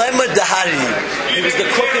 Shlema Dahari. He was the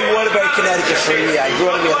cook in Waterbury, Connecticut for a year. I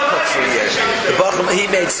brought him a cook for a year. He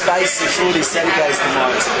made spicy food. He sent guys to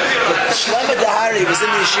Mars. But Shlema Dahari was in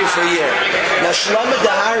the yeshiva for a year. Now Shlema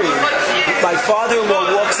Dahari, my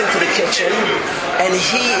father-in-law walks into the kitchen and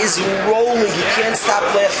he is rolling. He can't stop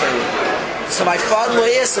laughing. So my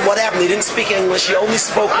father-in-law asked him what happened. He didn't speak English. He only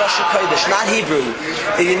spoke Lashon Kodesh, not Hebrew.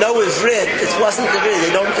 And you know Ivrit, it wasn't Ivrit.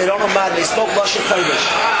 They don't know Mad. They spoke Lashon Kodesh.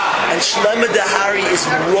 And Shlema Dahari is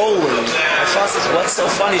rolling. My father says, "What's so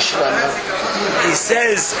funny, Shlema?" He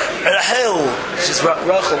says, "Rahel," which is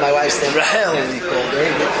Rachel, my wife's name. Rahel, he called her.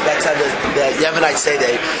 That's how the Yemenites say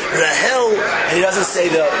they. Rahel, and he doesn't say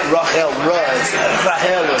the Rachel, it's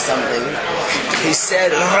Rahel or something. He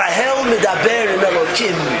said, "Rahel medaber in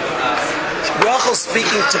Elokim." Rachel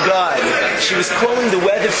speaking to God. She was calling the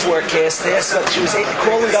weather forecast. She was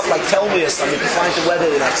calling up like tell me or something to find the weather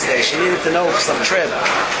the next day. She needed to know for some trip.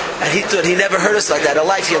 And he thought he never heard us like that in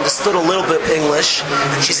life. He understood a little bit of English.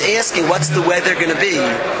 And she's asking, what's the weather going to be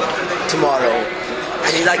tomorrow?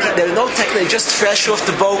 And there's no technique, just fresh off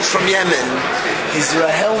the boat from Yemen. He's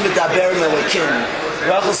Rahel medaber melekim.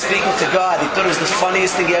 Rachel speaking to God. He thought it was the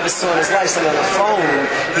funniest thing he ever saw in his life. Someone on the phone.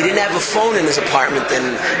 He didn't have a phone in his apartment,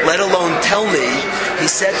 and let alone tell me. He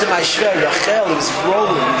said to my shver, Rachel, he was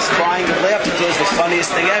rolling, he was crying and laughing. He thought it was the funniest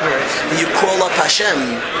thing ever. And you call up Hashem.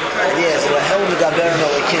 And yes, Rahel medaber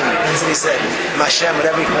melekim. That's what he said. Hashem,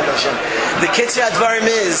 whatever you call Hashem. The Kitzur Advarim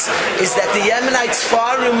is that the Yemenites,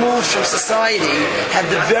 far removed from society, have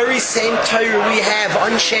the very same Torah we have,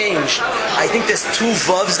 unchanged. I think there's 2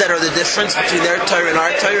 vavs that are the difference between their Torah and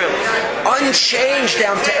our Torah. Unchanged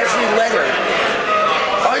down to every letter.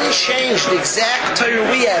 Unchanged, the exact Torah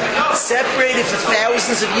we have, separated for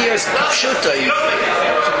thousands of years. Pshutai,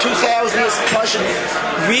 for 2,000 years,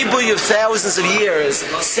 Rabbi of thousands of years,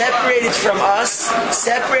 separated from us,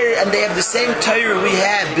 separated, and they have the same Torah we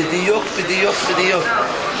have. B'diyuk.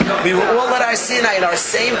 We were all at our Sinai in our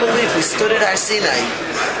same belief. We stood at our Sinai.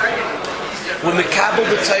 We mekabel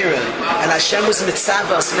the Torah, and Hashem was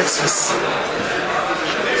mitzvah us mitzvahs.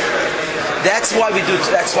 That's why we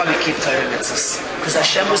keep Torah mitzvahs. Because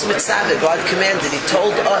Hashem was mitzvah. God commanded. He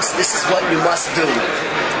told us this is what you must do.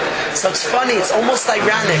 So it's funny, it's almost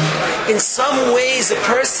ironic. In some ways, a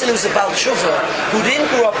person who's a Baal Tshuva, who didn't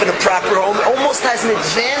grow up in a proper home, almost has an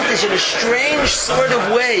advantage in a strange sort of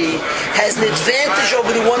way, has an advantage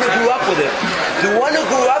over the one who grew up with it. The one who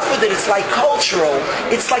grew up with it, it's like cultural.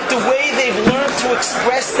 It's like the way they've learned to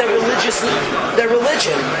express their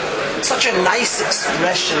religion. Such a nice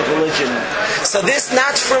expression of religion. So this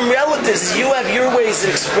not from relatives. You have your ways of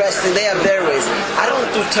expressing, they have their ways. I don't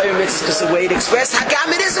do Torah mitzvahs because it's a way to express. Hagam,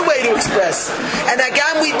 it is a way to express. And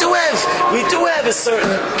Hagam, we do have a certain,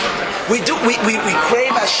 we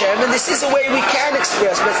crave Hashem, and this is a way we can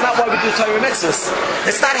express, but it's not why we do Torah mitzvahs.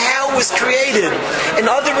 It's not how it was created. In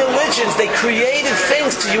other religions, they created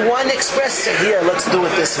things. Do you want to express it? Here, let's do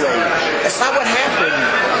it this way. That's not what happened.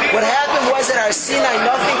 What happened was that our Sinai,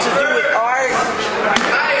 nothing to do with our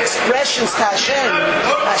expressions to Hashem.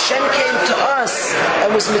 Hashem came to us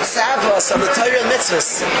and was mitzvah us on the Torah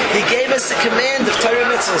mitzvahs. He gave us a command of Torah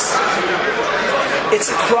mitzvahs. It's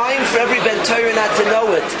a crime for every Ben Torah not to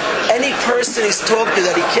know it. Any person he's talked to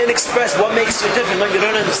that he can't express what makes you different, no, you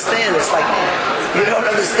don't understand. It's like, you don't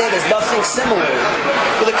understand. There's nothing similar.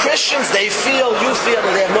 For the Christians, you feel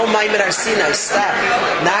that they have no Maimon Har Sinai. Stop.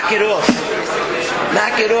 Knock it off.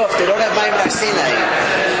 Knock it off. They don't have Maimon Har Sinai.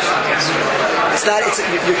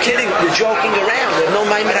 You're kidding. You're joking around. They have no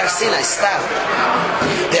Maimon Har Sinai. Stop.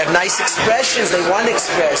 They have nice expressions. They want to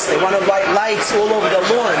express. They want to light lights all over their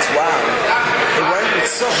lawns. Wow. They weren't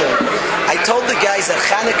mitzvah. I told the guys at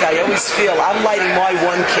Chanukah, I always feel I'm lighting my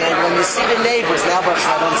one candle. When you see the neighbors now, but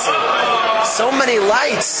I don't see. So many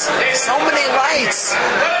lights. So many lights.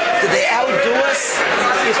 Did they outdo us?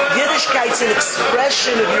 If Yiddishkeit's an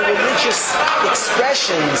expression of your religious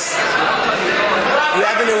expressions, you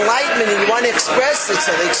have an enlightenment and you want to express it,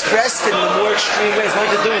 so they expressed it in the more extreme ways.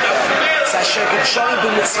 Nothing to do with that. It's Hashem K'Shoim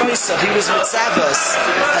b'mitzvah. He was mitzavos.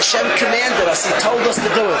 Hashem commanded us. He told us to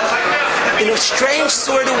do it. In a strange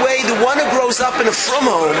sort of way, the one who grows up in a frum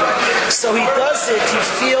home, so he does it, he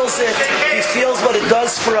feels what it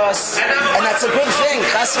does for us, and that's a good thing.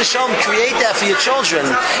 Chas v'shalom, create that for your children.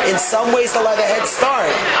 In some ways, they'll have a head start.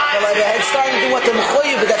 They'll have a head start and do what they're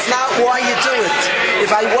mechuyev, but that's not why you do it. If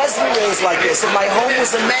I wasn't raised like this, if my home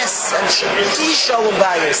was a mess, and shalom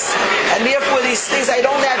bias, and therefore these things I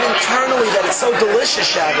don't have internally that it's so delicious,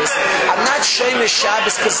 Shabbos. I'm not showing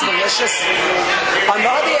Shabbos because it's delicious. On the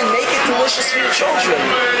other hand, make it delicious for your children,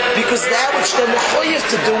 because that which they're mechuyev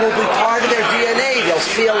to do will be part of their DNA. They'll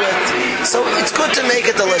feel it. So it's good to make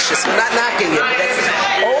it delicious. I'm not knocking it, but that's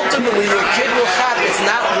ultimately your kid will have. It's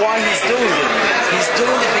not why he's doing it. He's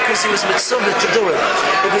doing it because he was mitzvah to do it.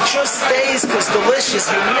 If it just stays because delicious,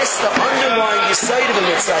 you miss the underlying side of the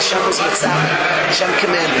mitzvah. Hashem was mitzvah. Hashem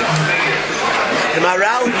commanded. The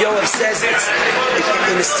Maral Yoav says in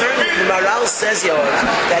a certain the Maral says Yoav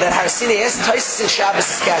that at Har Sinai, yes, Taisus and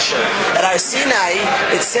Shabbos is kasher. At Har Sinai,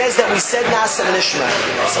 it says that we said Nasa and Nishma.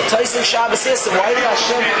 So Taisus and Shabbos is. So why did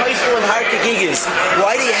Hashem Kaifel and Har Kegigis?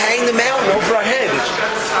 Why did he hang the mountain over our head?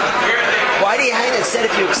 Why did he hang it? Said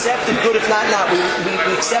if you accept it, good. If not, not. We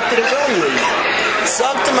accepted it willingly. So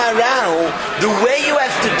up to Maral, the way you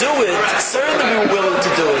have to do it, certainly we were willing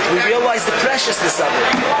to do it. We realize the preciousness of it.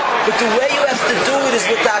 But the way you have to do it is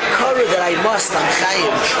with that akara that I must. I'm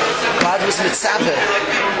chayim. God was mitzabeh.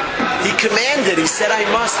 He commanded. He said I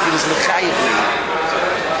must. He was mechayim.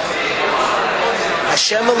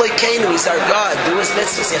 Hashem Elokeinu, He's our God. Do His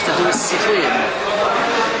mitzvahs. You have to do His tzivuyim.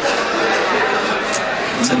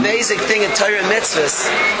 It's an amazing thing in Torah mitzvahs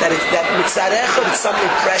that mitzad echad, it's something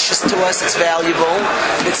precious to us, it's valuable.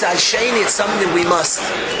 Mitzad sheni, it's something we must.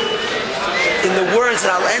 In the words,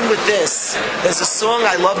 and I'll end with this, there's a song,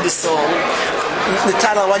 I love this song.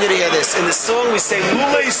 Natan, I want you to hear this. In the song we say,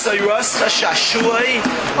 Lulei sayrascha shashuai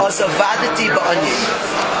azavadati ba'ani.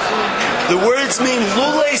 The words mean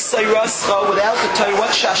Lulei sayrascha, without the Torah,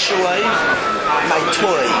 what shashuai? My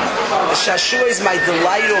toy. The shashua is my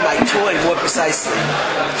delight or my toy, more precisely.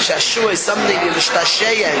 Shashua is something you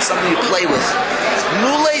mishtashaya and something you play with.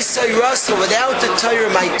 Lulei sayrascha, without the Torah,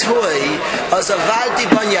 my toy, azavadati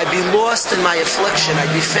ba'ani, I'd be lost in my affliction,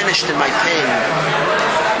 I'd be finished in my pain.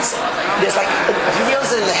 There's like, he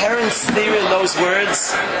realizes an inherent theory in those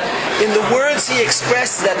words. In the words he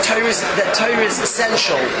expresses that Torah is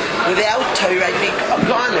essential. Without Torah, I'd be a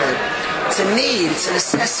goner. It's a need, it's a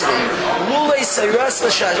necessity.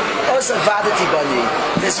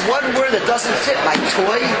 There's one word that doesn't fit. My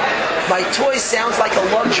toy. My toy sounds like a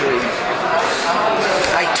luxury.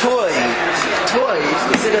 My toy.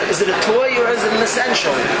 Is it a toy or is it an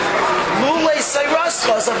essential? Lule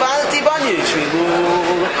Sayrascha is a vanity banyu.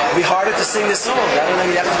 It'll be harder to sing the song. I don't know,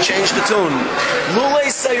 you have to change the tune. Lule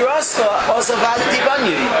Sayrascha is a vanity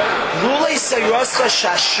banyu. Lule Sayrascha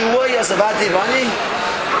Shashuay is a vanity banyu.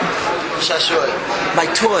 Shashuay. My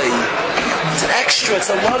toy. It's an extra, it's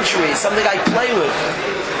a luxury, it's something I play with.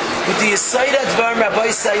 But the Yesod Advar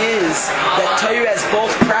Rabbi say is that Torah has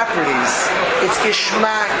both properties. It's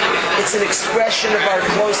gishmak, it's an expression of our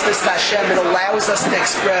closeness to Hashem. It allows us to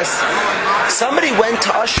express. Somebody went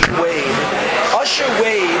to Usher Wade. Usher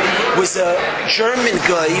Wade was a German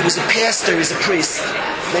guy. He was a pastor. He was a priest.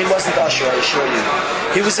 His name wasn't Usher, I assure you.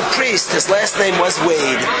 He was a priest. His last name was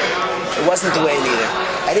Wade. It wasn't Dwayne either.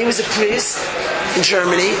 And he was a priest in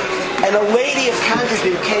Germany. And a lady of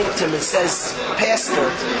Canterbury came to him and says, Pastor,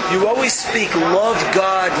 you always speak love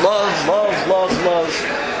God, love, love, love, love.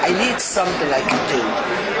 I need something I can do.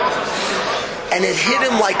 And it hit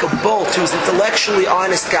him like a bolt. He was an intellectually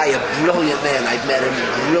honest guy, a brilliant man. I've met him,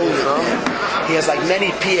 brilliant man. He has like many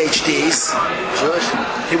PhDs.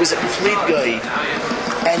 He was a complete guy.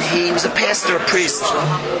 And he was a pastor, a priest.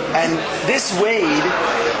 And this Wade,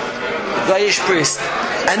 a Gayish priest,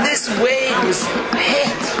 and this Wade was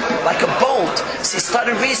hit like a bolt. So he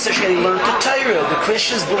started researching and he learned the Torah. The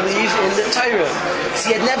Christians believe in the Torah. So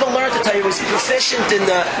he had never learned the Torah. He was proficient in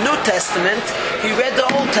the New Testament. He read the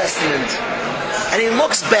Old Testament. And he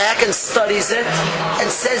looks back and studies it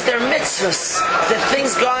and says they're mitzvahs. They're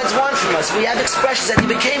things God wants from us. We have expressions. And he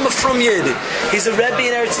became a frum Yid. He's a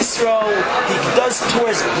Rabbi in Eretz Yisrael. He does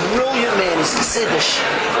tours. Brilliant man. He's Chassidish.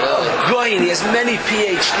 Goyin. He has many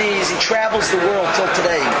PhDs. He travels the world till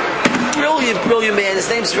today. Brilliant, brilliant man. His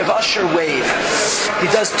name's Rav Usher Wade. He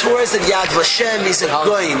does tours at Yad Vashem. He's a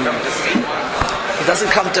Goyin. He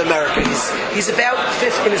doesn't come to America. He's about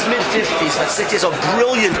in his mid-50s, about 6 years old.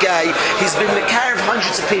 Brilliant guy. He's been Mekar of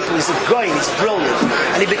hundreds of people. He's a Goyin. He's brilliant.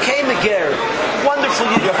 And he became a ger. Wonderful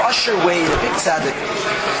Yid, Rav Usher Wade, a big tzaddik.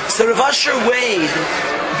 So Rav Usher Wade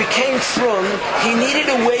became frum. He needed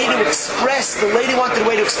a way to express. The lady wanted a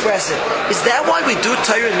way to express it. Is that why we do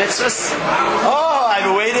Torah and mitzvahs? Oh, I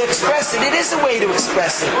have a way to express it. It is a way to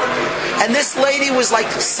express it. And this lady was like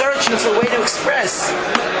searching for a way to express.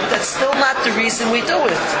 That's still not the reason we do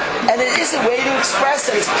it. And it is a way to express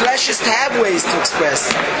it. It's precious to have ways to express.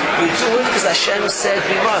 We do it because Hashem said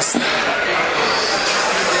we must.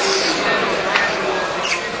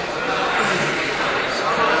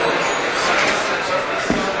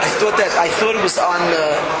 I thought it was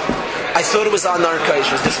on the Arkayish.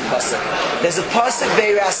 It was a different pasuk. There's a pasuk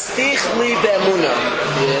ve'rastich li be'emuna.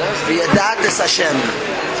 V'yadatas Hashem.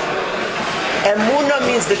 Emuna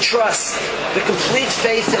means the trust, the complete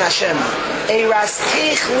faith in Hashem.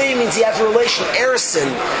 Erastich li means you have a relation.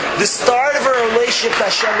 Erison. The start of a relationship to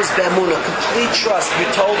Hashem is be'emuna, complete trust. You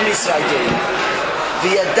told me, so I did.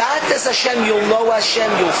 V'yadatas Hashem, you'll know Hashem,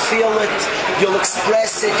 you'll feel it, you'll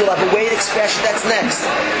express it, you'll have a way to express it. That's next.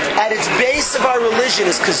 At its base of our religion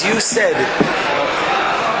is because you said.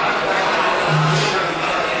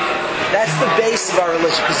 That's the base of our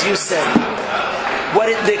religion, because you said.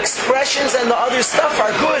 The expressions and the other stuff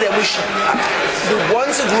are good, and we should. The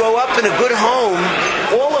ones who grow up in a good home,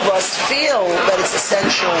 all of us feel that it's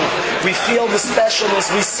essential. We feel the specialness.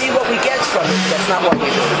 We see what we get from it. That's not what we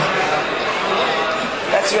do.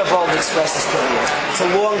 That's what Rabbi expresses to you. It's a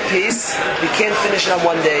long piece. We can't finish it on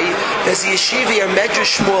one day. There's a yeshiva here.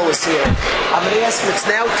 Medrash Shmuel is here. I'm going to ask him. It's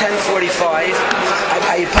now 10:45.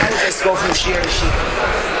 I apologize to go from Shir to Shir.